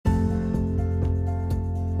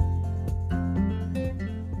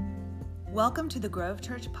Welcome to the Grove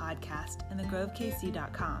Church podcast and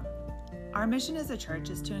thegrovekc.com. Our mission as a church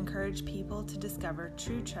is to encourage people to discover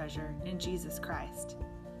true treasure in Jesus Christ.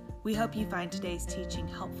 We hope you find today's teaching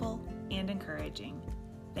helpful and encouraging.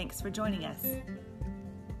 Thanks for joining us.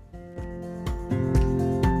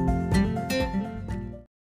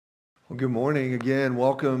 Well, good morning again.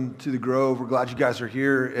 Welcome to the Grove. We're glad you guys are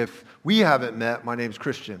here. If we haven't met, my name's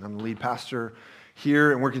Christian. I'm the lead pastor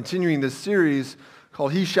here, and we're continuing this series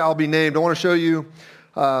called He Shall Be Named. I want to show you,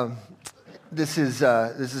 this is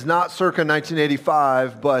not circa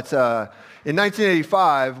 1985, but in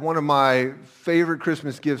 1985, one of my favorite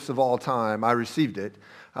Christmas gifts of all time, I received it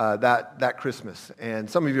that Christmas. And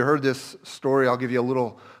some of you heard this story. I'll give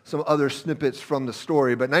you some other snippets from the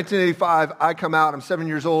story. But 1985, I come out, I'm 7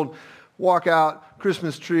 years old, walk out,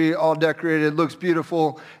 Christmas tree, all decorated, looks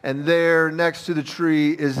beautiful, and there next to the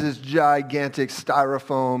tree is this gigantic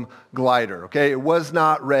styrofoam glider, okay? It was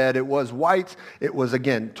not red, it was white. It was,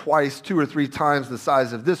 again, two or three times the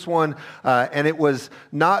size of this one, and it was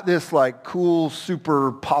not this, like, cool,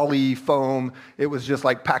 super poly foam. It was just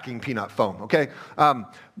like packing peanut foam, okay?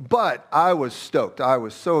 But I was stoked. I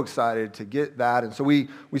was so excited to get that, and so we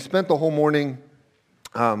spent the whole morning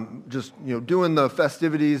doing the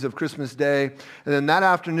festivities of Christmas Day. And then that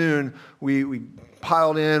afternoon, we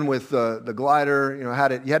piled in with the glider. You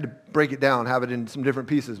had to break it down, have it in some different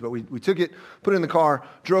pieces. But we took it, put it in the car,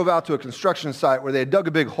 drove out to a construction site where they had dug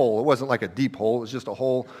a big hole. It wasn't like a deep hole. It was just a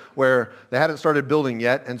hole where they hadn't started building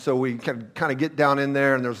yet. And so we kind of get down in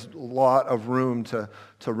there, and there's a lot of room to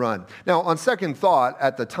run. Now, on second thought,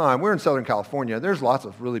 at the time, we're in Southern California. There's lots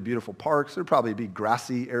of really beautiful parks. There'd probably be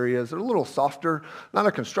grassy areas. They're a little softer, not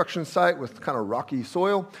a construction site with kind of rocky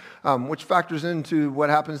soil, which factors into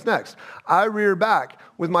what happens next. I rear back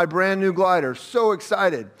with my brand new glider, so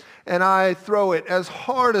excited, and I throw it as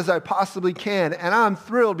hard as I possibly can, and I'm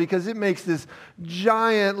thrilled because it makes this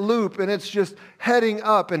giant loop, and it's just heading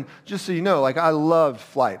up. And just so you know, I loved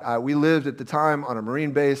flight. We lived at the time on a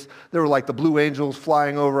Marine base. There were like the Blue Angels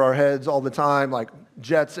flying over our heads all the time, like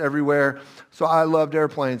jets everywhere. So I loved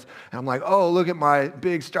airplanes. And I'm like, oh, look at my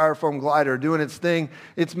big styrofoam glider doing its thing.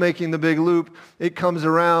 It's making the big loop. It comes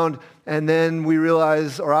around, and then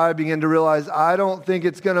I begin to realize, I don't think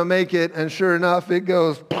it's going to make it. And sure enough, it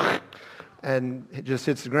goes and it just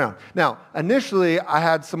hits the ground. Now, initially, I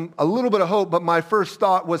had a little bit of hope, but my first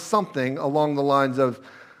thought was something along the lines of,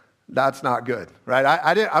 that's not good, right?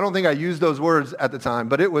 I don't think I used those words at the time,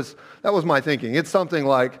 but that was my thinking. It's something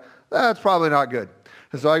like, that's probably not good.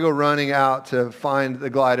 And so I go running out to find the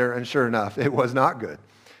glider, and sure enough, it was not good.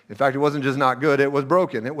 In fact, it wasn't just not good, it was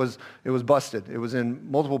broken. It was busted. It was in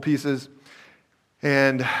multiple pieces,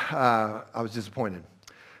 and I was disappointed.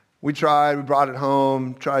 We brought it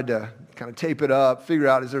home, tried to kind of tape it up, figure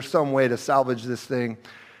out, is there some way to salvage this thing?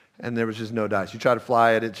 And there was just no dice. You try to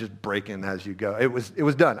fly it, it's just breaking as you go. It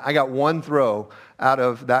was done. I got one throw out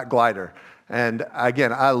of that glider. And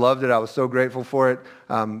again, I loved it. I was so grateful for it.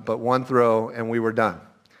 But one throw, and we were done.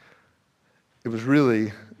 It was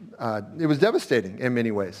really, it was devastating in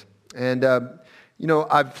many ways. And,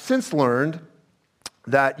 I've since learned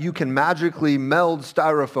that you can magically meld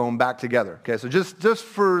styrofoam back together. Okay, so just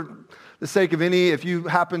for the sake of if you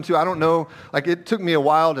happen to, I don't know, it took me a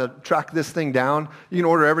while to track this thing down. You can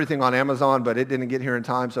order everything on Amazon, but it didn't get here in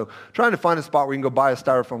time. So trying to find a spot where you can go buy a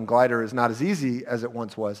styrofoam glider is not as easy as it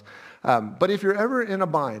once was. But if you're ever in a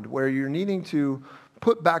bind where you're needing to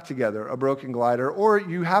put back together a broken glider, or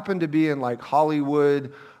you happen to be in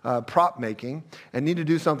Hollywood prop making and need to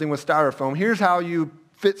do something with styrofoam, here's how you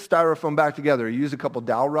fit styrofoam back together. You use a couple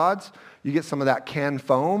dowel rods, you get some of that canned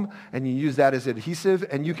foam, and you use that as adhesive,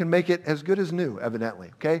 and you can make it as good as new,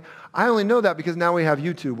 evidently, okay? I only know that because now we have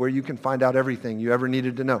YouTube where you can find out everything you ever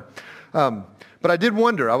needed to know. But I did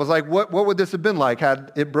wonder, I was like, what would this have been like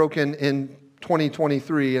had it broken in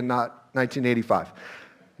 2023 and not 1985?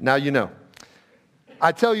 Now you know.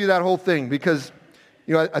 I tell you that whole thing because,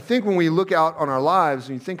 I think when we look out on our lives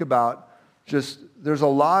and you think about there's a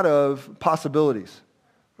lot of possibilities.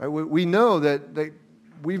 Right? We know that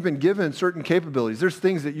we've been given certain capabilities. There's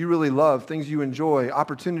things that you really love, things you enjoy,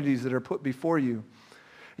 opportunities that are put before you.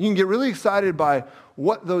 And you can get really excited by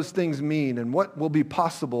what those things mean and what will be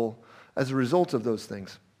possible as a result of those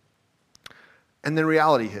things. And then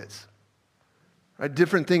reality hits. Right?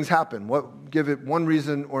 Different things happen. Give it one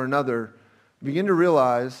reason or another. You begin to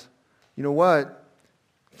realize, you know what?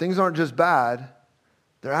 Things aren't just bad,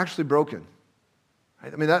 they're actually broken.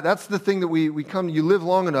 Right? I mean, that's the thing that you live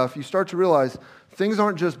long enough, you start to realize things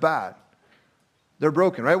aren't just bad, they're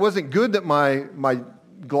broken, right? It wasn't good that my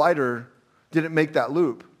glider didn't make that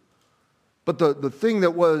loop, but the thing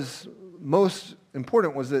that was most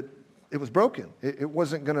important was that it was broken. It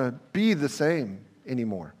wasn't going to be the same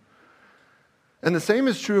anymore. And the same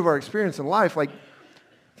is true of our experience in life. Like,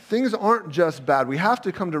 things aren't just bad. We have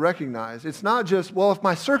to come to recognize it's not just, well, if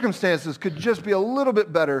my circumstances could just be a little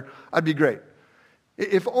bit better, I'd be great.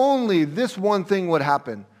 If only this one thing would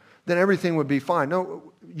happen, then everything would be fine.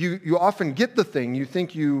 No, you often get the thing you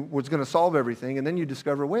think you was going to solve everything, and then you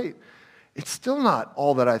discover, wait, it's still not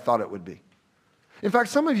all that I thought it would be. In fact,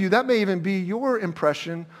 some of you, that may even be your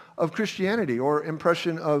impression of Christianity or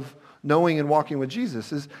impression of knowing and walking with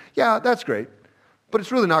Jesus is, yeah, that's great, but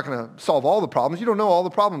it's really not going to solve all the problems. You don't know all the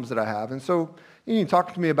problems that I have. And so you can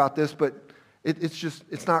talk to me about this, but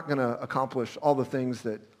it's not going to accomplish all the things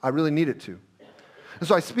that I really need it to. And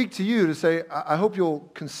so I speak to you to say, I hope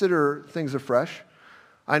you'll consider things afresh.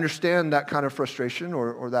 I understand that kind of frustration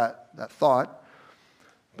or that thought,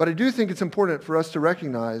 but I do think it's important for us to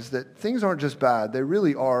recognize that things aren't just bad, they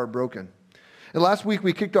really are broken. And last week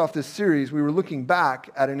we kicked off this series. We were looking back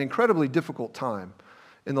at an incredibly difficult time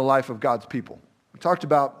in the life of God's people. We talked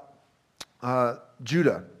about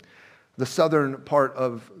Judah, the southern part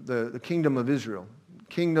of the kingdom of Israel. The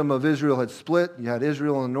kingdom of Israel had split. You had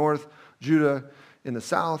Israel in the north, Judah in the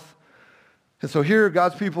south. And so here,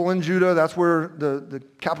 God's people in Judah, that's where the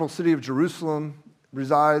capital city of Jerusalem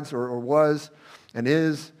resides or was and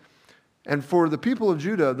is. And for the people of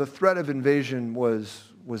Judah, the threat of invasion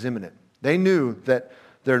was imminent. They knew that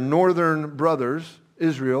their northern brothers,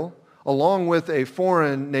 Israel, along with a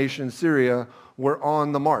foreign nation, Syria, were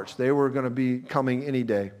on the march. They were going to be coming any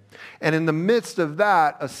day. And in the midst of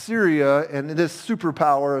that, Assyria, and this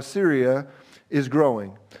superpower, Assyria, is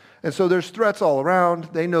growing. And so there's threats all around.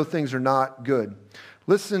 They know things are not good.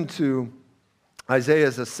 Listen to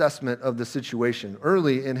Isaiah's assessment of the situation.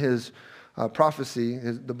 Early in his prophecy,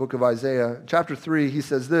 the book of Isaiah, chapter 3, he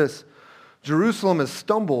says this, Jerusalem has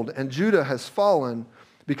stumbled and Judah has fallen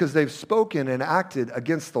because they've spoken and acted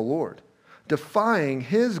against the Lord, defying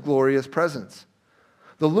his glorious presence.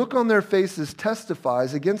 The look on their faces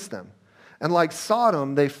testifies against them. And like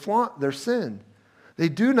Sodom, they flaunt their sin. They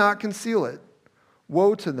do not conceal it.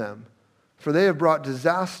 Woe to them, for they have brought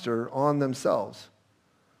disaster on themselves.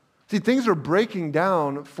 See, things are breaking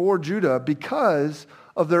down for Judah because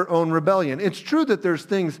of their own rebellion. It's true that there's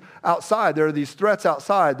things outside. There are these threats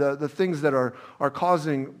outside, the things that are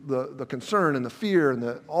causing the concern and the fear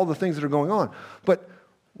and all the things that are going on. But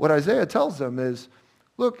what Isaiah tells them is,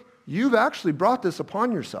 look, you've actually brought this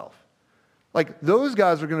upon yourself. Like, those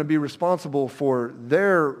guys are going to be responsible for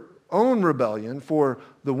their own rebellion, for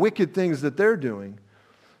the wicked things that they're doing.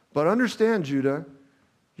 But understand, Judah,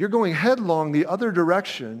 you're going headlong the other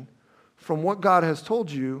direction from what God has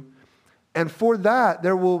told you, and for that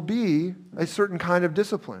there will be a certain kind of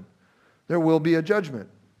discipline. There will be a judgment.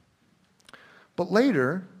 But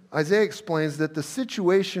later, Isaiah explains that the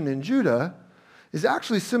situation in Judah is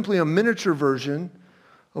actually simply a miniature version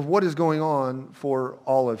of what is going on for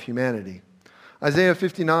all of humanity. Isaiah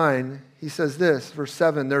 59, he says this, verse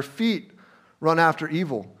 7, their feet run after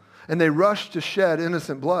evil, and they rush to shed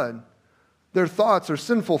innocent blood. Their thoughts are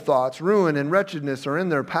sinful thoughts. Ruin and wretchedness are in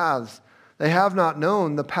their paths. They have not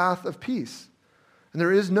known the path of peace, and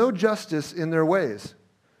there is no justice in their ways.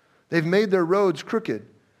 They've made their roads crooked.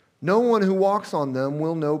 No one who walks on them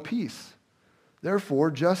will know peace. Therefore,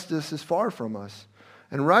 justice is far from us,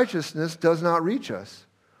 and righteousness does not reach us.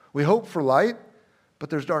 We hope for light, but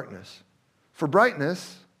there's darkness. For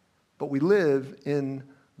brightness, but we live in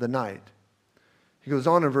the night. He goes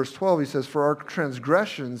on in verse 12, he says, for our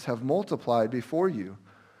transgressions have multiplied before you,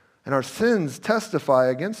 and our sins testify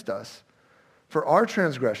against us. For our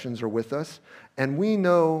transgressions are with us, and we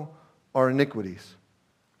know our iniquities.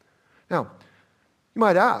 Now, you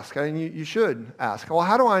might ask, and you should ask, well,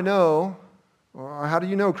 how do I know, or how do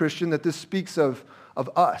you know, Christian, that this speaks of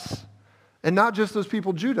us? And not just those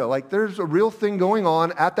people, Judah. Like, there's a real thing going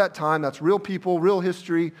on at that time. That's real people, real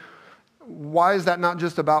history. Why is that not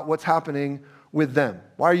just about what's happening with them?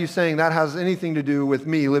 Why are you saying that has anything to do with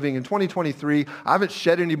me living in 2023? I haven't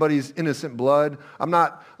shed anybody's innocent blood. I'm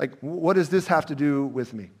not, like, what does this have to do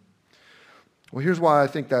with me? Well, here's why I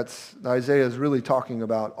think Isaiah is really talking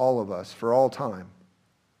about all of us for all time.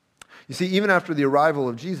 You see, even after the arrival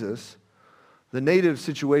of Jesus, the native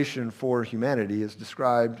situation for humanity is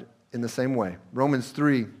described in the same way. Romans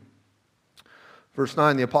 3, verse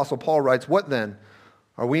 9, the Apostle Paul writes, what then?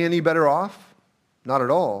 Are we any better off? Not at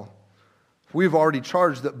all. We've already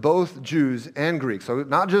charged that both Jews and Greeks, so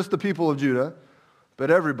not just the people of Judah, but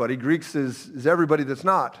everybody, Greeks is everybody that's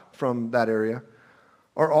not from that area,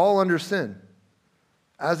 are all under sin.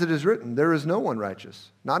 As it is written, there is no one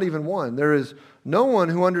righteous, not even one. There is no one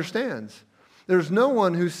who understands. There's no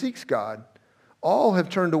one who seeks God. All have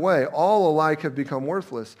turned away. All alike have become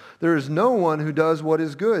worthless. There is no one who does what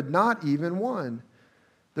is good, not even one.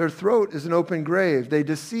 Their throat is an open grave. They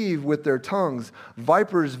deceive with their tongues.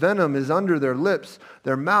 Viper's venom is under their lips.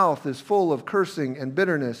 Their mouth is full of cursing and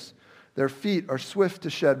bitterness. Their feet are swift to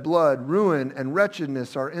shed blood. Ruin and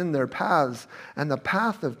wretchedness are in their paths, and the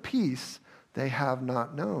path of peace they have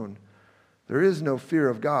not known. There is no fear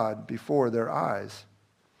of God before their eyes.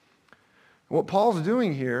 What Paul's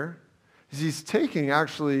doing here is he's taking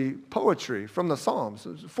actually poetry from the Psalms.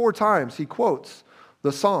 4 times he quotes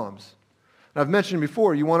the Psalms. And I've mentioned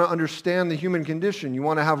before, you want to understand the human condition. You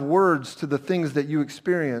want to have words to the things that you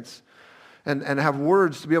experience and have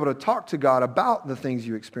words to be able to talk to God about the things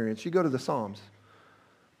you experience. You go to the Psalms.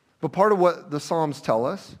 But part of what the Psalms tell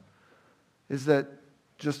us is that,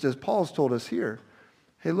 just as Paul's told us here,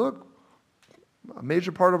 hey, look, a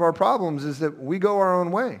major part of our problems is that we go our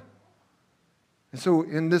own way. And so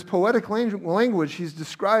in this poetic language, he's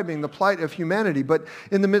describing the plight of humanity. But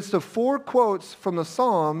in the midst of 4 quotes from the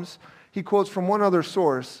Psalms, he quotes from one other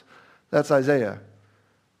source. That's Isaiah.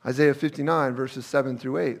 Isaiah 59, verses 7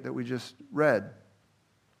 through 8 that we just read.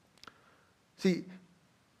 See,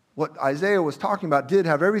 what Isaiah was talking about did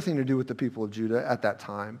have everything to do with the people of Judah at that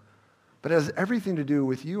time, but it has everything to do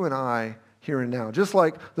with you and I here and now. Just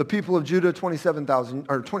like the people of Judah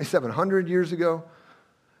 2,700 years ago,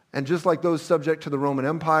 and just like those subject to the Roman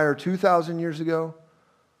Empire 2,000 years ago,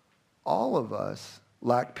 all of us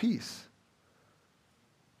lack peace.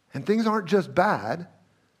 And things aren't just bad,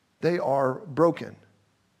 they are broken.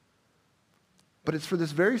 But it's for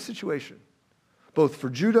this very situation, both for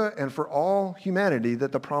Judah and for all humanity,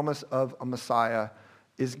 that the promise of a Messiah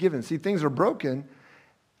is given. See, things are broken,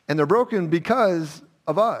 and they're broken because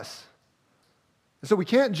of us. And so we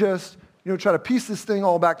can't just, try to piece this thing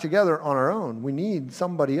all back together on our own. We need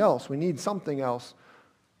somebody else. We need something else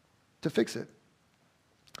to fix it.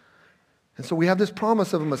 And so we have this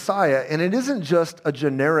promise of a Messiah, and it isn't just a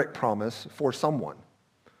generic promise for someone.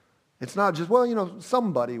 It's not just,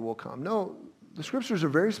 somebody will come. No, the scriptures are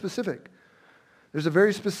very specific. There's a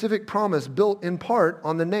very specific promise built in part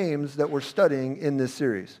on the names that we're studying in this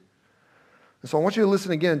series. And so I want you to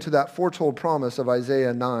listen again to that foretold promise of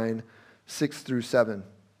Isaiah 9, 6 through 7.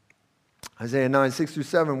 Isaiah 9, 6 through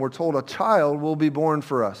 7, we're told a child will be born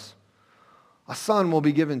for us. A son will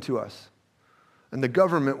be given to us. And the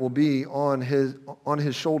government will be on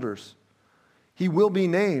his shoulders. He will be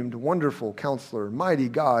named Wonderful Counselor, Mighty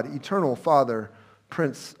God, Eternal Father,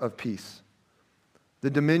 Prince of Peace. The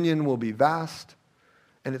dominion will be vast,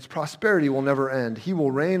 and its prosperity will never end. He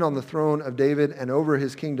will reign on the throne of David and over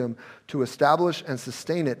his kingdom to establish and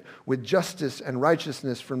sustain it with justice and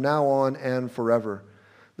righteousness from now on and forever.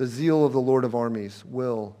 The zeal of the Lord of armies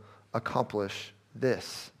will accomplish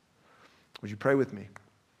this. Would you pray with me?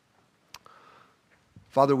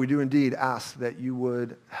 Father, we do indeed ask that you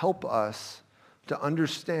would help us to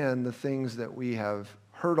understand the things that we have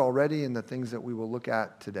heard already and the things that we will look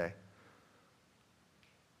at today.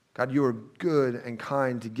 God, you are good and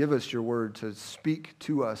kind to give us your word, to speak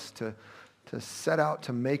to us, to set out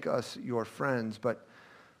to make us your friends. But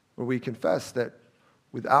where we confess that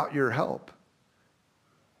without your help,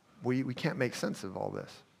 we can't make sense of all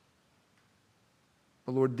this.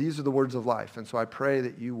 But Lord, these are the words of life. And so I pray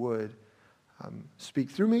that you would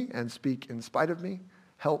speak through me and speak in spite of me.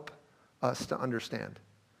 Help us to understand.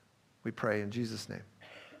 We pray in Jesus' name.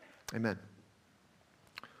 Amen.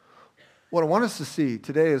 What I want us to see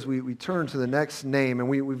today as we turn to the next name, and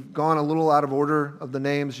we've gone a little out of order of the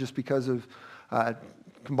names just because of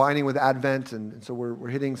combining with Advent, and so we're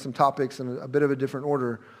hitting some topics in a bit of a different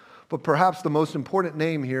order. But perhaps the most important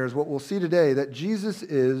name here is what we'll see today, that Jesus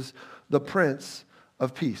is the Prince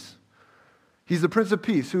of Peace. He's the Prince of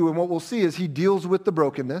Peace, who, and what we'll see is he deals with the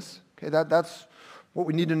brokenness. Okay, that's what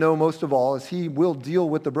we need to know most of all, is he will deal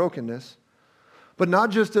with the brokenness. But not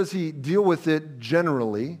just does he deal with it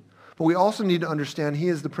generally, but we also need to understand he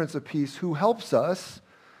is the Prince of Peace who helps us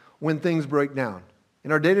when things break down.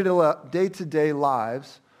 In our day-to-day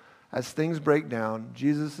lives, as things break down,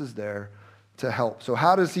 Jesus is there to help. So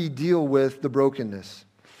how does he deal with the brokenness?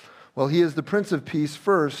 Well, he is the Prince of Peace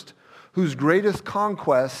first, whose greatest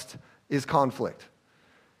conquest is conflict.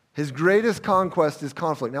 His greatest conquest is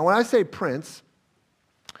conflict. Now, when I say prince,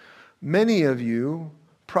 many of you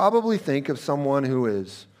probably think of someone who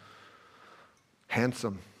is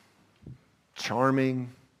handsome,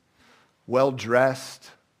 charming,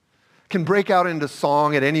 well-dressed, can break out into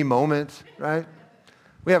song at any moment, right?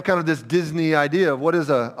 We have kind of this Disney idea of what is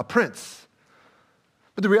a prince.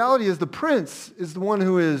 But the reality is the prince is the one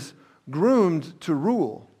who is groomed to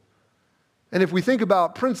rule. And if we think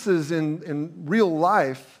about princes in real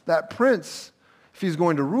life, that prince if he's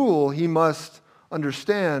going to rule, he must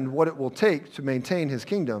understand what it will take to maintain his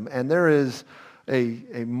kingdom. And there is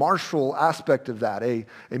a martial aspect of that, a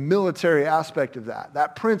military aspect of that.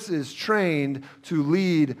 That prince is trained to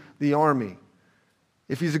lead the army.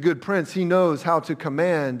 If he's a good prince, he knows how to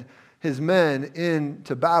command his men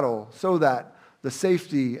into battle so that the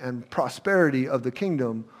safety and prosperity of the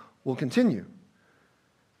kingdom will continue.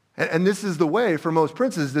 And this is the way for most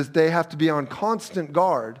princes, that they have to be on constant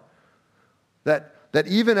guard, that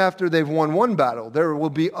even after they've won one battle, there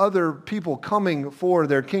will be other people coming for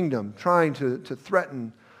their kingdom, trying to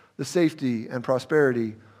threaten the safety and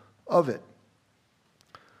prosperity of it.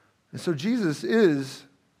 And so Jesus is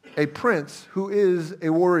a prince who is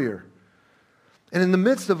a warrior. And in the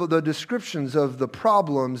midst of the descriptions of the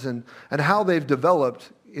problems and how they've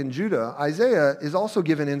developed in Judah, Isaiah is also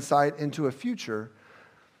given insight into a future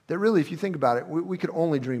that really, if you think about it, we could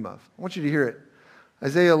only dream of. I want you to hear it.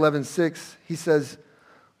 Isaiah 11:6, he says,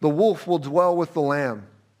 "The wolf will dwell with the lamb,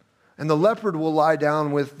 and the leopard will lie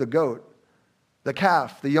down with the goat. The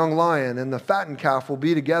calf, the young lion, and the fattened calf will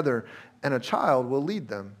be together, and a child will lead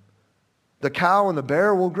them. The cow and the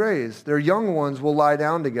bear will graze. Their young ones will lie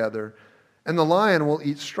down together, and the lion will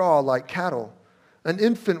eat straw like cattle. An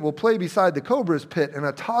infant will play beside the cobra's pit, and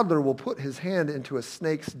a toddler will put his hand into a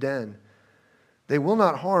snake's den. They will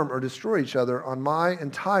not harm or destroy each other on my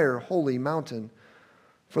entire holy mountain,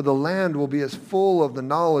 for the land will be as full of the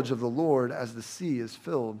knowledge of the Lord as the sea is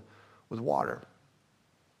filled with water."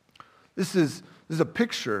 This is a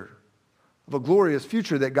picture of a glorious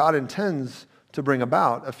future that God intends to bring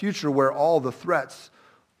about, a future where all the threats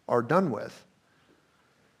are done with.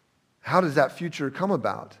 How does that future come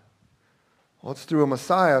about? Well, it's through a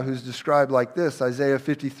Messiah who's described like this, Isaiah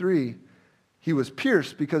 53. "He was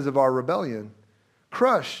pierced because of our rebellion,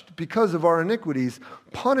 crushed because of our iniquities.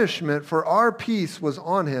 Punishment for our peace was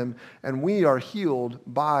on him, and we are healed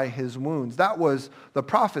by his wounds." That was the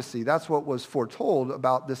prophecy. That's what was foretold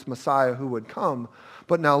about this Messiah who would come.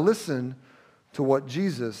 But now listen to what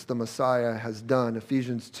Jesus, the Messiah, has done.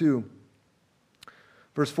 Ephesians 2,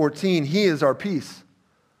 verse 14, "He is our peace,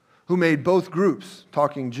 who made both groups,"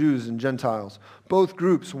 talking Jews and Gentiles, "both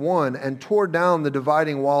groups one, and tore down the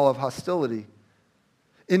dividing wall of hostility.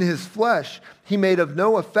 In his flesh, he made of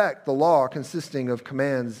no effect the law consisting of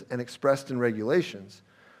commands and expressed in regulations,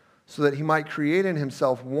 so that he might create in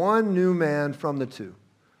himself one new man from the two,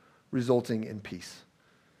 resulting in peace.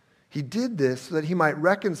 He did this so that he might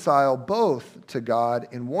reconcile both to God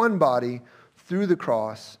in one body through the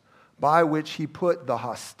cross, by which he put the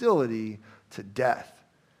hostility to death.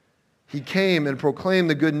 He came and proclaimed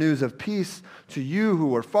the good news of peace to you who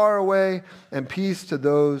were far away, and peace to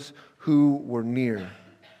those who were near."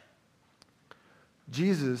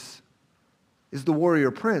 Jesus is the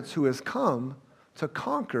warrior prince who has come to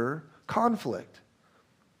conquer conflict.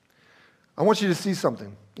 I want you to see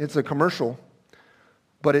something. It's a commercial,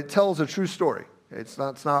 but it tells a true story. It's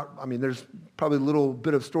not, I mean, there's probably a little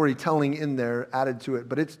bit of storytelling in there added to it,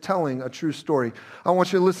 but it's telling a true story. I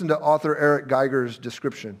want you to listen to author Eric Geiger's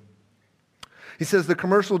description. He says, "The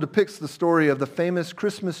commercial depicts the story of the famous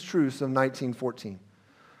Christmas truce of 1914.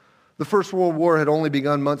 The First World War had only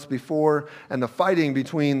begun months before, and the fighting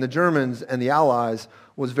between the Germans and the Allies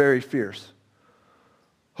was very fierce.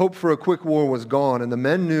 Hope for a quick war was gone, and the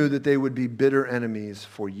men knew that they would be bitter enemies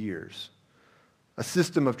for years. A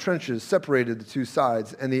system of trenches separated the two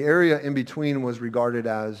sides, and the area in between was regarded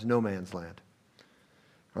as no man's land.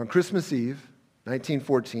 On Christmas Eve,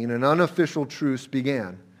 1914, an unofficial truce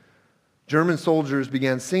began. German soldiers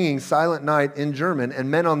began singing Silent Night in German, and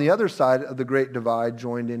men on the other side of the Great Divide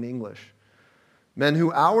joined in English. Men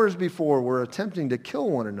who hours before were attempting to kill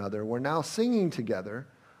one another were now singing together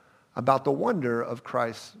about the wonder of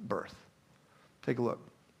Christ's birth." Take a look.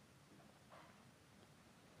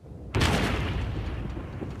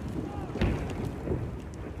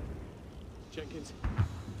 Jenkins,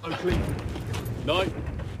 Oakley, Knight.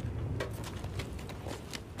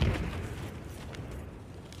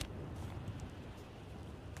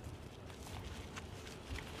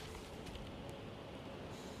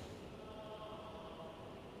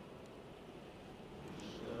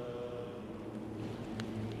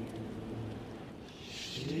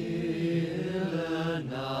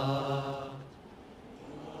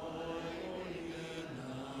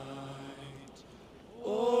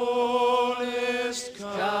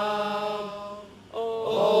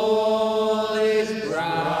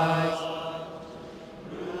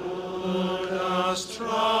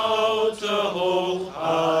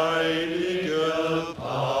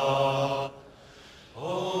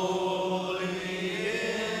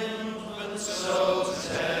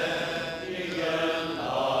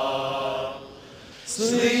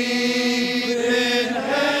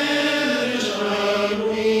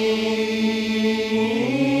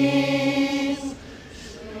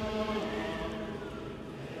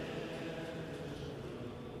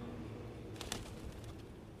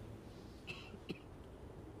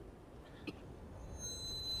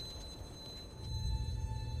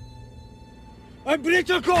 Ein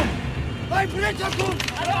Blitzer kommt! Ein Blitzer kommt!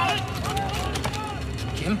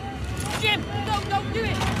 Jim? Jim, don't do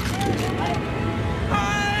it!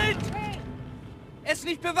 Halt! Er ist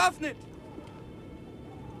nicht bewaffnet!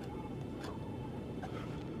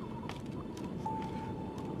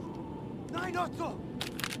 Nein, Otto!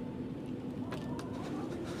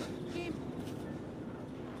 Jim!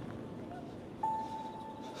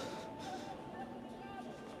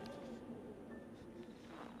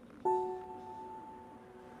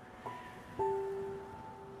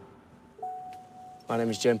 My name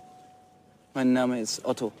is Jim. Mein Name ist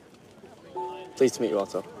Otto. Pleased to meet you,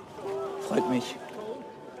 Otto. Freut mich.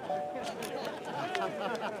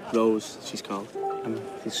 Rose, she's called.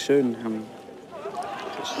 Sie ist schön.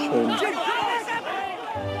 Schön.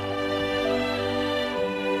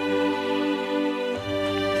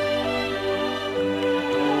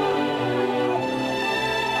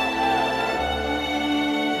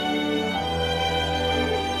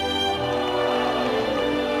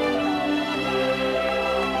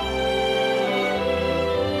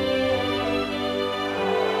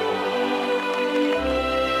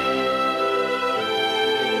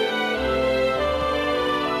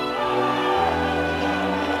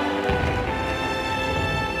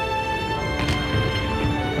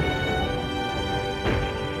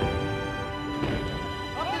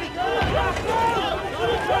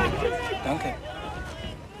 Danke.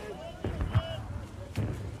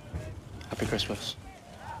 Happy Christmas.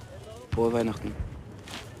 Frohe Weihnachten.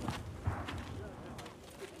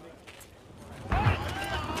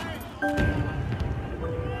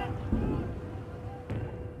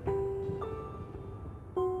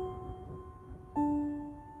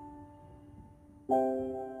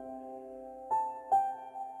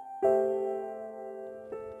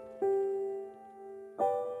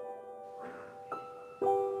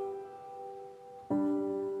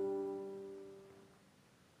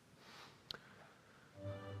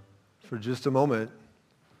 For just a moment,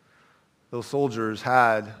 those soldiers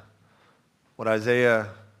had what Isaiah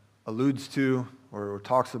alludes to or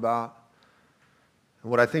talks about,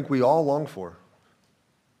 and what I think we all long for.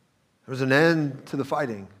 There was an end to the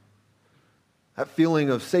fighting, that feeling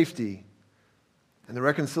of safety and the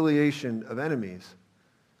reconciliation of enemies.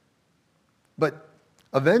 But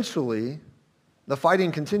eventually, the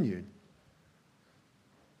fighting continued.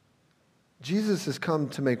 Jesus has come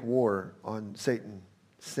to make war on Satan,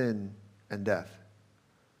 sin, and death.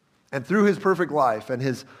 And through his perfect life and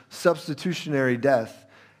his substitutionary death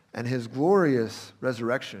and his glorious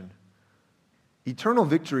resurrection, eternal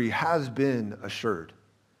victory has been assured.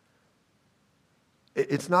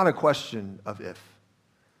 It's not a question of if.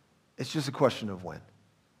 It's just a question of when.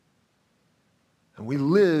 And we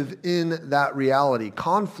live in that reality.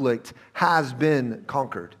 Conflict has been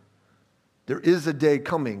conquered. There is a day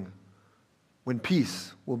coming when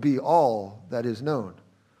peace will be all that is known.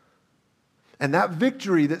 And that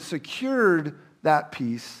victory that secured that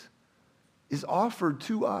peace is offered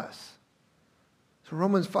to us. So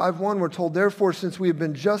Romans 5:1, we're told, therefore, since we have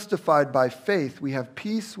been justified by faith, we have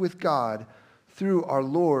peace with God through our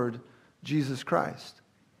Lord Jesus Christ.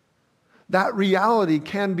 That reality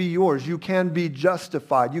can be yours. You can be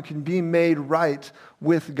justified. You can be made right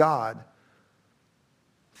with God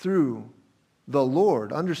through the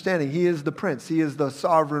Lord, understanding He is the Prince. He is the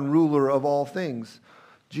sovereign ruler of all things,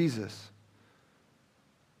 Jesus.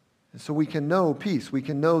 And so we can know peace. We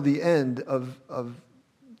can know the end of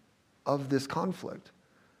this conflict.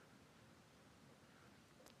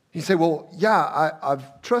 You say, well, yeah,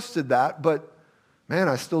 I've trusted that, but man,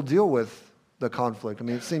 I still deal with the conflict. I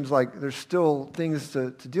mean, it seems like there's still things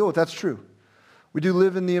to deal with. That's true. We do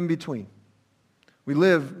live in the in-between. We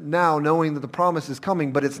live now knowing that the promise is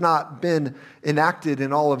coming, but it's not been enacted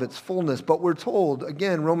in all of its fullness. But we're told,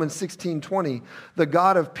 again, Romans 16:20, the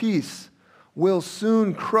God of peace will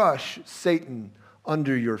soon crush Satan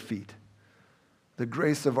under your feet. The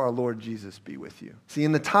grace of our Lord Jesus be with you. See,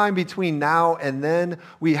 in the time between now and then,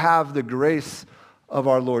 we have the grace of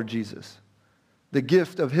our Lord Jesus, the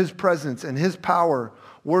gift of His presence and His power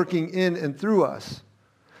working in and through us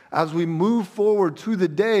as we move forward to the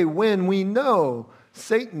day when we know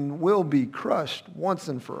Satan will be crushed once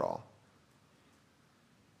and for all.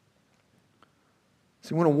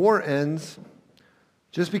 See, when a war ends,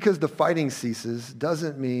 just because the fighting ceases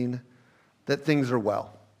doesn't mean that things are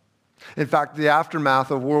well. In fact, the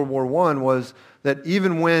aftermath of World War I was that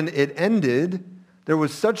even when it ended, there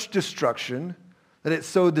was such destruction that it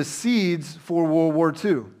sowed the seeds for World War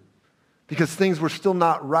II because things were still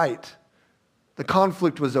not right. The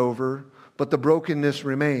conflict was over, but the brokenness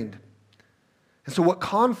remained. And so what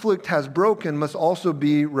conflict has broken must also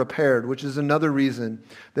be repaired, which is another reason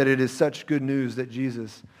that it is such good news that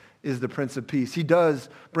Jesus is the Prince of Peace. He does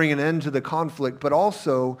bring an end to the conflict, but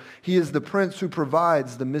also he is the Prince who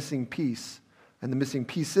provides the missing piece, and the missing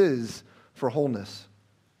piece is for wholeness.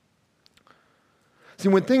 See,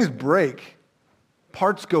 when things break,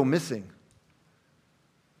 parts go missing.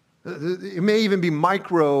 It may even be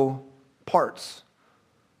micro parts,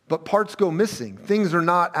 but parts go missing. Things are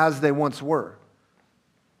not as they once were.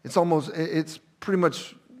 It's pretty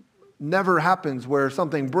much never happens where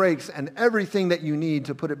something breaks and everything that you need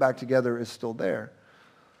to put it back together is still there.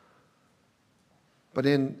 But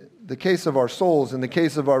in the case of our souls, in the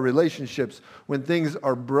case of our relationships, when things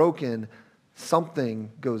are broken,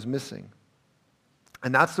 something goes missing.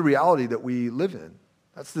 And that's the reality that we live in.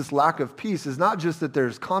 That's this lack of peace. It's not just that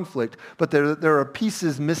there's conflict, but there are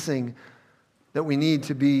pieces missing that we need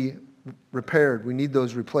to be repaired. We need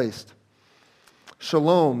those replaced.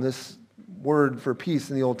 Shalom, this word for peace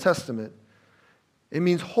in the Old Testament, it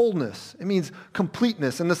means wholeness. It means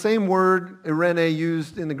completeness. And the same word irene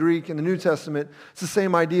used in the Greek in the New Testament, it's the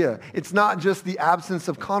same idea. It's not just the absence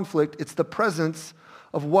of conflict, it's the presence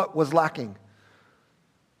of what was lacking.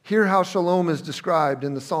 Hear how shalom is described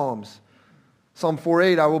in the Psalms. Psalm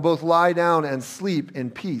 4:8, I will both lie down and sleep in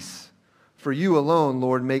peace. For you alone,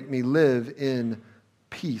 Lord, make me live in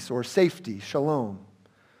peace or safety, shalom.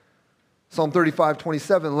 Psalm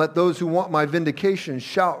 35:27, let those who want my vindication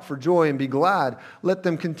shout for joy and be glad. Let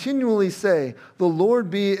them continually say, the Lord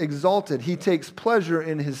be exalted. He takes pleasure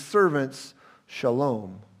in his servants,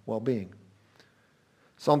 shalom, well-being.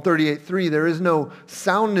 Psalm 38:3, there is no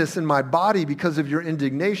soundness in my body because of your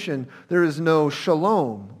indignation. There is no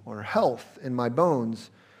shalom or health in my bones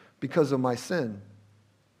because of my sin.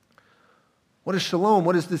 What is shalom?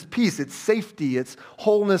 What is this peace? It's safety. It's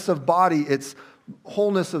wholeness of body. It's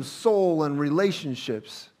wholeness of soul and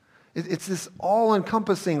relationships. It's this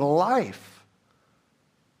all-encompassing life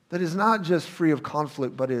that is not just free of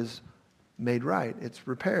conflict, but is made right. It's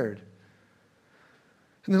repaired.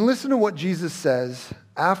 And then listen to what Jesus says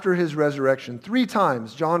after his resurrection. 3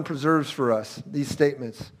 times, John preserves for us these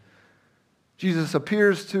statements. Jesus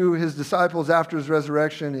appears to his disciples after his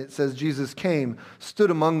resurrection. It says, Jesus came,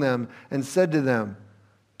 stood among them, and said to them,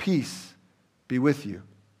 peace be with you.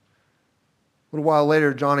 A little while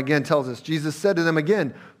later, John again tells us, Jesus said to them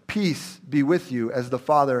again, peace be with you. As the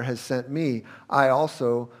Father has sent me, I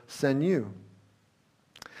also send you.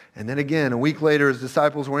 And then again, a week later, his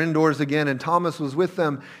disciples were indoors again, and Thomas was with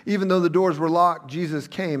them. Even though the doors were locked, Jesus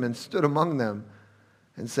came and stood among them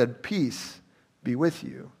and said, peace be with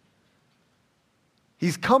you.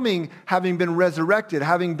 He's coming having been resurrected,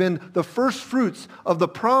 having been the first fruits of the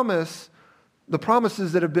promises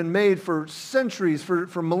that have been made for centuries,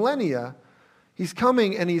 for millennia. He's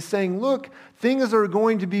coming and he's saying, look, things are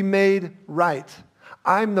going to be made right.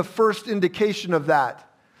 I'm the first indication of that.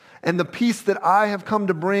 And the peace that I have come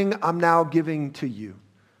to bring, I'm now giving to you.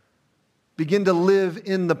 Begin to live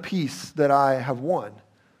in the peace that I have won.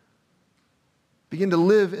 Begin to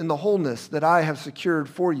live in the wholeness that I have secured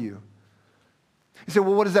for you. You say,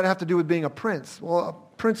 well, what does that have to do with being a prince? Well,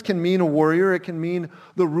 a prince can mean a warrior. It can mean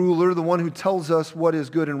the ruler, the one who tells us what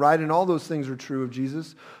is good and right, and all those things are true of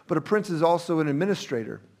Jesus. But a prince is also an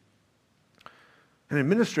administrator. An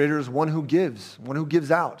administrator is one who gives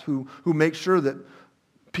out, who makes sure that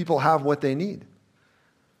people have what they need.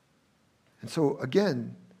 And so,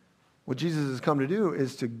 again, what Jesus has come to do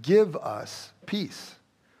is to give us peace.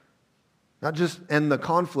 Not just end the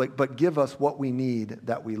conflict, but give us what we need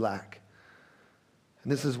that we lack.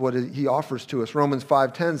 And this is what he offers to us. Romans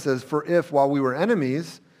 5:10 says, for if while we were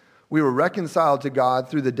enemies, we were reconciled to God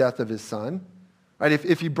through the death of his son. Right?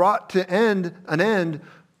 If he brought to an end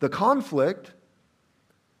the conflict,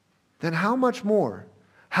 then how much more?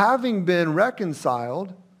 Having been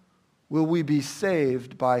reconciled, will we be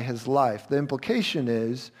saved by his life? The implication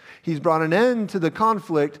is he's brought an end to the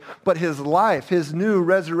conflict, but his life, his new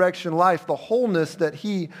resurrection life, the wholeness that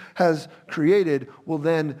he has created will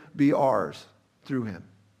then be ours through him.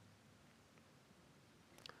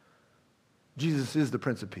 Jesus is the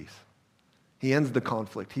Prince of Peace. He ends the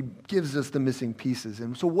conflict. He gives us the missing pieces.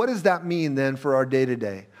 And so what does that mean then for our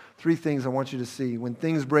day-to-day? 3 things I want you to see. When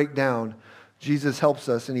things break down, Jesus helps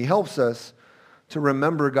us, and he helps us to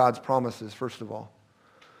remember God's promises, first of all.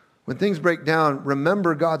 When things break down,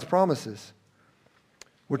 remember God's promises.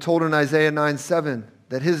 We're told in Isaiah 9:7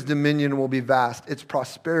 that his dominion will be vast. Its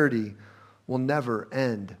prosperity will never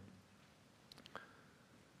end.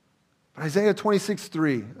 But Isaiah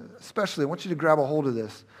 26:3, especially, I want you to grab a hold of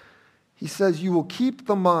this. He says, you will keep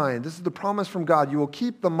the mind. This is the promise from God. You will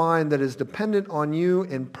keep the mind that is dependent on you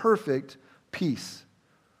in perfect peace,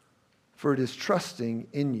 for it is trusting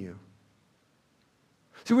in you.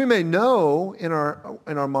 See, we may know in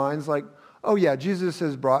our minds, like, oh yeah, Jesus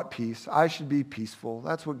has brought peace. I should be peaceful.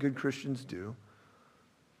 That's what good Christians do.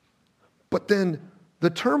 But then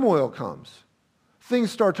the turmoil comes.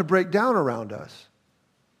 Things start to break down around us.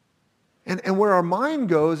 And where our mind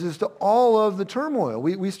goes is to all of the turmoil.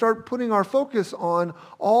 We start putting our focus on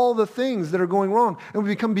all the things that are going wrong. And we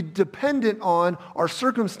become dependent on our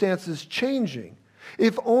circumstances changing.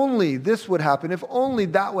 If only this would happen, if only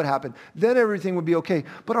that would happen, then everything would be okay.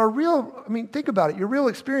 But think about it. Your real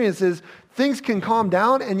experience is things can calm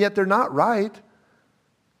down and yet they're not right.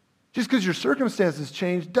 Just because your circumstances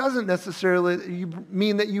change doesn't necessarily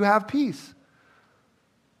mean that you have peace.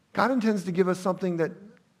 God intends to give us something that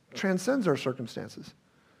transcends our circumstances.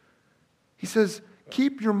 He says,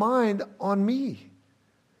 keep your mind on me.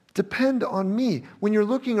 Depend on me. When you're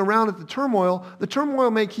looking around at the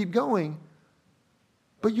turmoil may keep going,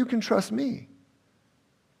 but you can trust me.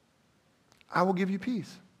 I will give you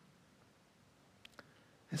peace.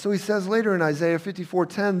 And so he says later in Isaiah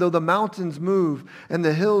 54:10, though the mountains move and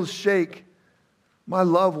the hills shake, my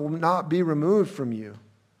love will not be removed from you,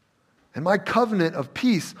 and my covenant of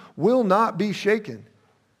peace will not be shaken,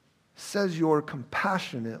 says your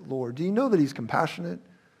compassionate Lord. Do you know that he's compassionate?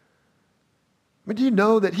 Do you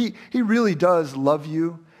know that he really does love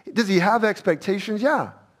you? Does he have expectations?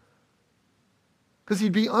 Yeah. Because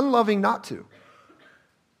he'd be unloving not to.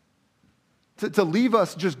 To leave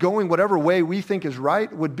us just going whatever way we think is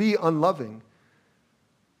right would be unloving.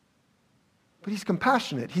 But he's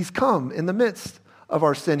compassionate. He's come in the midst of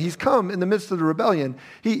our sin. He's come in the midst of the rebellion.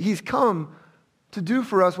 He's come to do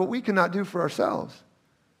for us what we cannot do for ourselves.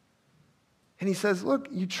 And he says, look,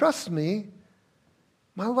 you trust me.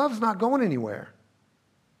 My love's not going anywhere.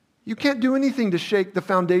 You can't do anything to shake the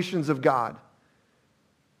foundations of God.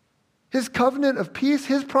 His covenant of peace,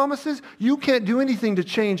 his promises, you can't do anything to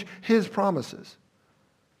change his promises.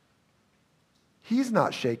 He's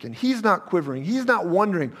not shaken. He's not quivering. He's not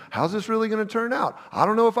wondering, how's this really going to turn out? I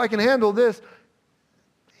don't know if I can handle this.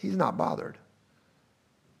 He's not bothered.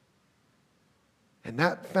 And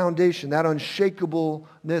that foundation, that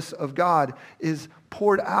unshakableness of God is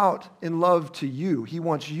poured out in love to you. He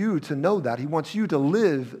wants you to know that. He wants you to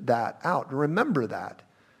live that out and remember that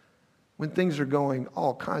when things are going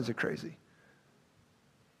all kinds of crazy.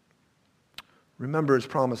 Remember his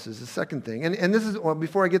promises, the second thing. And this is, well,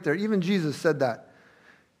 before I get there, even Jesus said that.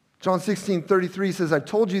 John 16:33 says, I've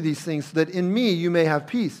told you these things so that in me you may have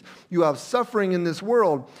peace. You have suffering in this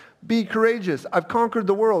world. Be courageous. I've conquered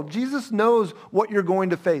the world. Jesus knows what you're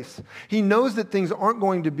going to face. He knows that things aren't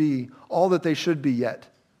going to be all that they should be yet.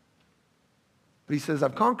 But he says,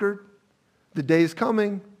 I've conquered. The day is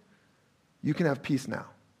coming. You can have peace now.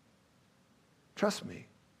 Trust me,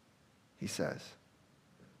 he says.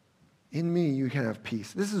 In me, you can have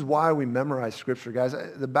peace. This is why we memorize Scripture, guys.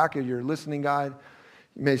 The back of your listening guide,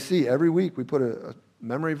 you may see every week we put a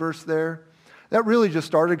memory verse there. That really just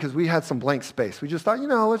started because we had some blank space. We just thought,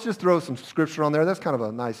 let's just throw some Scripture on there. That's kind of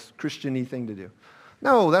a nice Christian-y thing to do.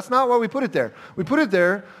 No, that's not why we put it there. We put it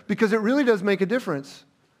there because it really does make a difference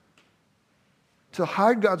to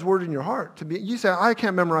hide God's Word in your heart. You say, I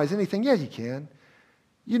can't memorize anything. Yeah, you can.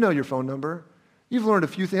 You know your phone number. You've learned a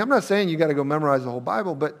few things. I'm not saying you got to go memorize the whole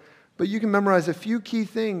Bible, but you can memorize a few key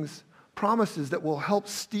things, promises that will help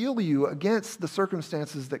steel you against the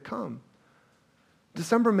circumstances that come.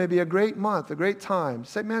 December may be a great month, a great time.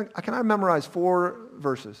 Say, man, can I memorize 4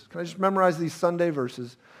 verses? Can I just memorize these Sunday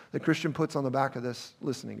verses that Christian puts on the back of this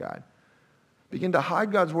listening guide? Begin to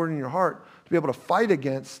hide God's Word in your heart to be able to fight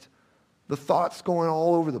against the thoughts going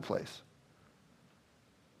all over the place.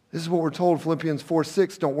 This is what we're told, Philippians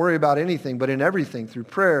 4:6, don't worry about anything, but in everything, through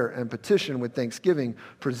prayer and petition with thanksgiving,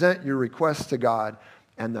 present your requests to God,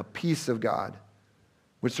 and the peace of God,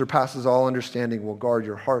 which surpasses all understanding, will guard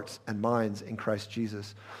your hearts and minds in Christ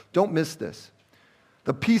Jesus. Don't miss this.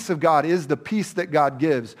 The peace of God is the peace that God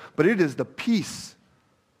gives, but it is the peace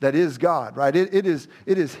that is God, right? It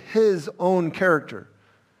is his own character.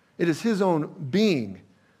 It is his own being.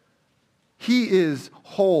 He is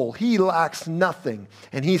whole. He lacks nothing.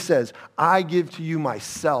 And he says, I give to you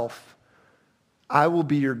myself. I will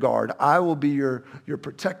be your guard. I will be your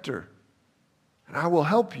protector. And I will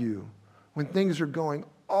help you when things are going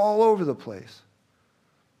all over the place.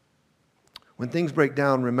 When things break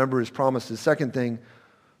down, remember his promises. Second thing,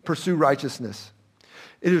 pursue righteousness.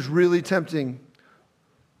 It is really tempting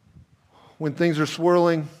when things are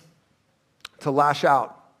swirling to lash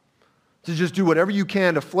out, to just do whatever you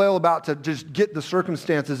can to flail about to just get the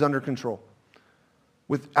circumstances under control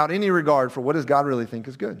without any regard for what does God really think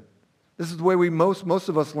is good. This is the way most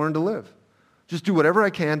of us learn to live. Just do whatever I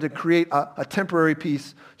can to create a temporary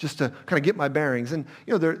peace just to kind of get my bearings. And,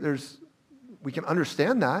 we can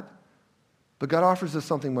understand that, but God offers us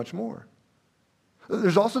something much more.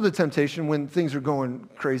 There's also the temptation when things are going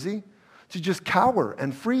crazy to just cower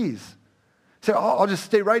and freeze. Say, I'll just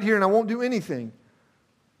stay right here and I won't do anything.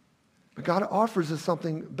 But God offers us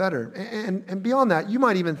something better. And beyond that, you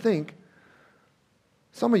might even think,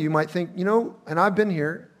 some of you might think, and I've been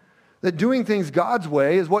here, that doing things God's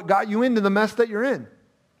way is what got you into the mess that you're in.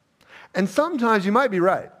 And sometimes you might be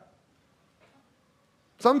right.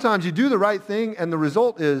 Sometimes you do the right thing and the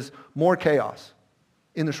result is more chaos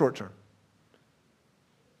in the short term.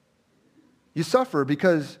 You suffer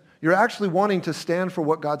because you're actually wanting to stand for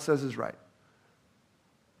what God says is right.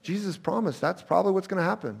 Jesus promised that's probably what's going to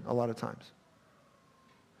happen a lot of times.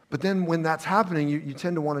 But then when that's happening, you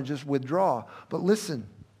tend to want to just withdraw. But listen,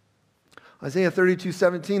 Isaiah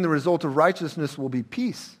 32:17, the result of righteousness will be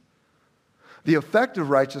peace. The effect of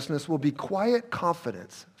righteousness will be quiet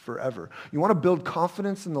confidence forever. You want to build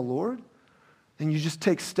confidence in the Lord? Then you just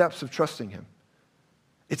take steps of trusting Him.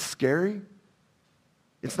 It's scary.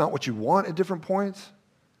 It's not what you want at different points.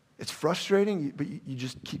 It's frustrating, but you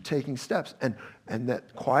just keep taking steps. And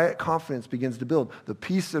that quiet confidence begins to build. The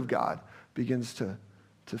peace of God begins to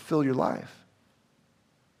fill your life.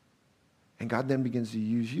 And God then begins to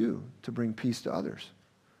use you to bring peace to others.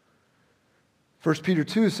 1 Peter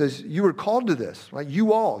 2 says, you were called to this, right?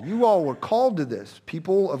 You all were called to this,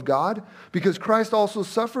 people of God, because Christ also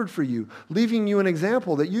suffered for you, leaving you an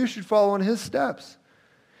example that you should follow in His steps.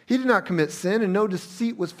 He did not commit sin, and no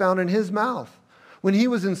deceit was found in His mouth. When He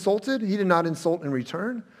was insulted, He did not insult in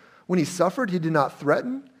return. When He suffered, He did not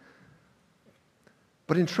threaten,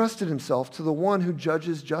 but entrusted Himself to the one who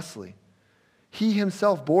judges justly. He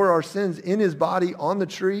Himself bore our sins in His body on the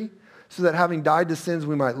tree, so that having died to sins,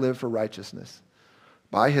 we might live for righteousness.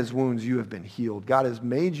 By His wounds you have been healed. God has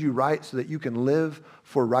made you right so that you can live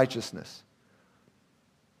for righteousness.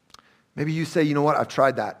 Maybe you say, you know what, I've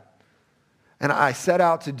tried that. And I set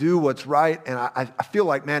out to do what's right, and I feel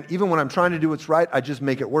like, man, even when I'm trying to do what's right, I just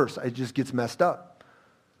make it worse. It just gets messed up.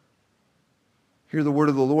 Hear the word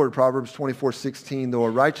of the Lord, Proverbs 24:16. Though a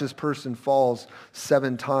righteous person falls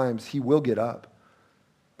 7 times, he will get up,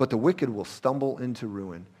 but the wicked will stumble into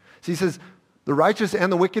ruin. So he says, the righteous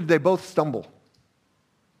and the wicked, they both stumble.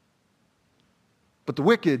 But the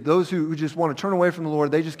wicked, those who just want to turn away from the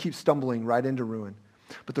Lord, they just keep stumbling right into ruin.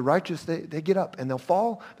 But the righteous, they get up, and they'll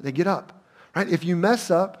fall, but they get up. Right? If you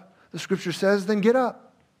mess up, the scripture says, then get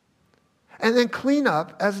up. And then clean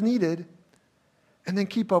up as needed, and then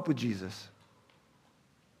keep up with Jesus.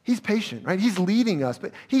 He's patient, right? He's leading us,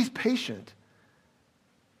 but He's patient.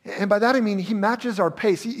 And by that I mean He matches our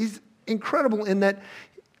pace. He's incredible in that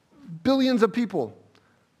billions of people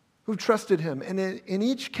who've trusted Him. And in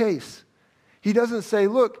each case, He doesn't say,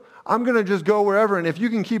 look, I'm going to just go wherever, and if you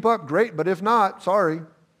can keep up, great, but if not, sorry.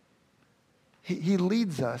 He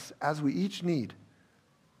leads us as we each need.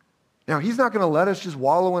 Now, He's not going to let us just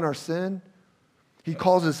wallow in our sin. He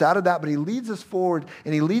calls us out of that, but He leads us forward,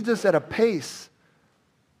 and He leads us at a pace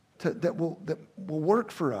that will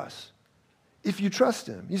work for us if you trust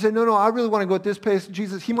Him. You say, no, I really want to go at this pace.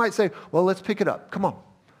 Jesus, He might say, well, let's pick it up. Come on.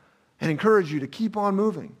 And encourage you to keep on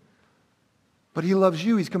moving. But He loves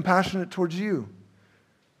you. He's compassionate towards you.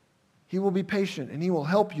 He will be patient, and He will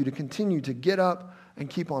help you to continue to get up and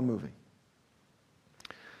keep on moving.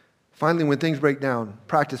 Finally, when things break down,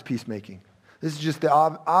 practice peacemaking. This is just the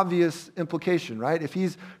obvious implication, right? If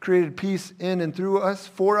He's created peace in and through us,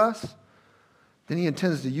 for us, then He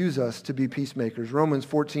intends to use us to be peacemakers. Romans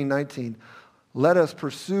 14:19, let us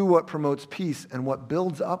pursue what promotes peace and what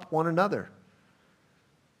builds up one another.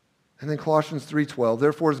 And then Colossians 3:12,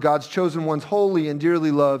 therefore as God's chosen ones, holy and dearly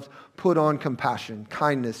loved, put on compassion,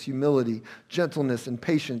 kindness, humility, gentleness, and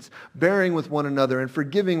patience, bearing with one another and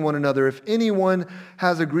forgiving one another if anyone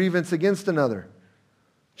has a grievance against another.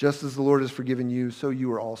 Just as the Lord has forgiven you, so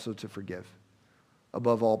you are also to forgive.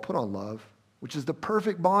 Above all, put on love, which is the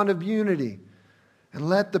perfect bond of unity, and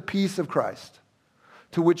let the peace of Christ,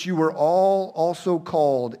 to which you were all also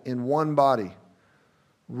called in one body,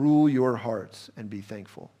 rule your hearts and be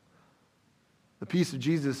thankful. The peace of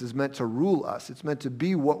Jesus is meant to rule us. It's meant to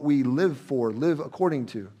be what we live for, live according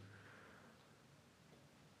to.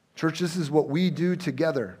 Church, this is what we do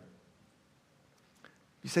together.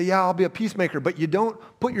 You say, yeah, I'll be a peacemaker, but you don't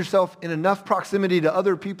put yourself in enough proximity to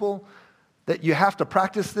other people that you have to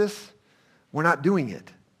practice this, we're not doing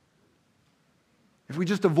it. If we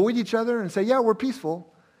just avoid each other and say, yeah, we're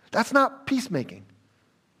peaceful, that's not peacemaking.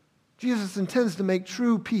 Jesus intends to make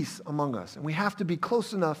true peace among us, and we have to be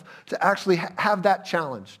close enough to actually have that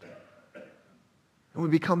challenged. And we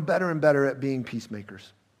become better and better at being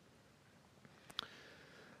peacemakers.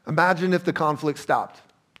 Imagine if the conflict stopped.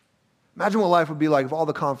 Imagine what life would be like if all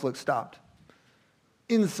the conflict stopped.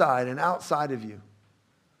 Inside and outside of you.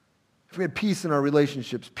 If we had peace in our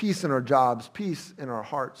relationships, peace in our jobs, peace in our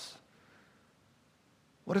hearts.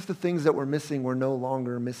 What if the things that were missing were no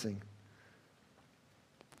longer missing?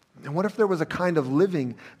 And what if there was a kind of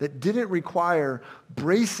living that didn't require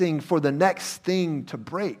bracing for the next thing to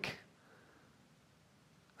break?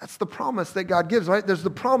 That's the promise that God gives, right? There's the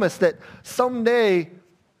promise that someday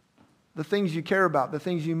the things you care about, the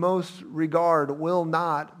things you most regard will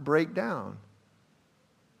not break down.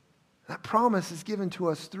 That promise is given to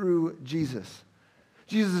us through Jesus.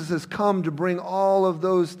 Jesus has come to bring all of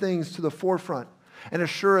those things to the forefront and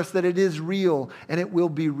assure us that it is real and it will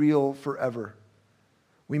be real forever.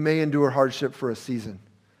 We may endure hardship for a season,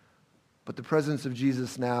 but the presence of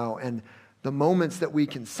Jesus now and the moments that we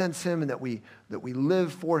can sense him and that we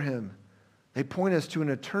live for him, they point us to an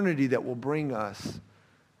eternity that will bring us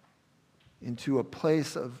into a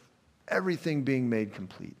place of everything being made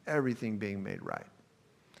complete, everything being made right.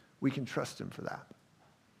 We can trust him for that.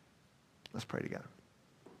 Let's pray together.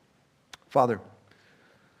 Father,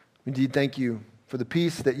 indeed thank you for the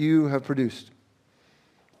peace that you have produced,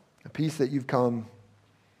 the peace that you've come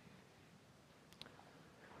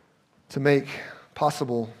to make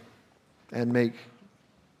possible and make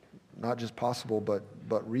not just possible,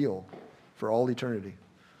 but real for all eternity.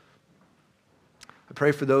 I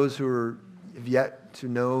pray for those who have yet to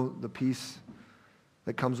know the peace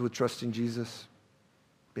that comes with trusting Jesus,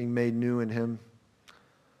 being made new in him.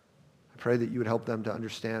 I pray that you would help them to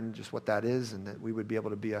understand just what that is and that we would be able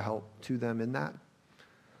to be a help to them in that.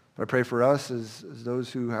 But I pray for us as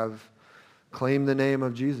those who have claim the name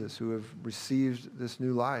of Jesus, who have received this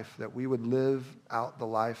new life, that we would live out the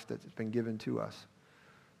life that's been given to us,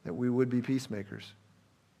 that we would be peacemakers.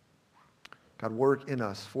 God, work in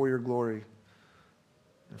us for your glory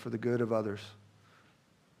and for the good of others.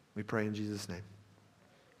 We pray in Jesus' name.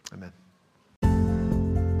 Amen.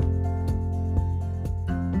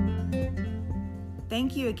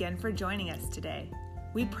 Thank you again for joining us today.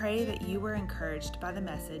 We pray that you were encouraged by the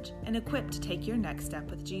message and equipped to take your next step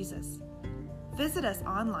with Jesus. Visit us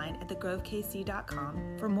online at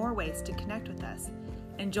thegrovekc.com for more ways to connect with us.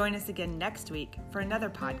 And join us again next week for another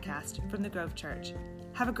podcast from the Grove Church.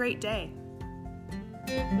 Have a great day.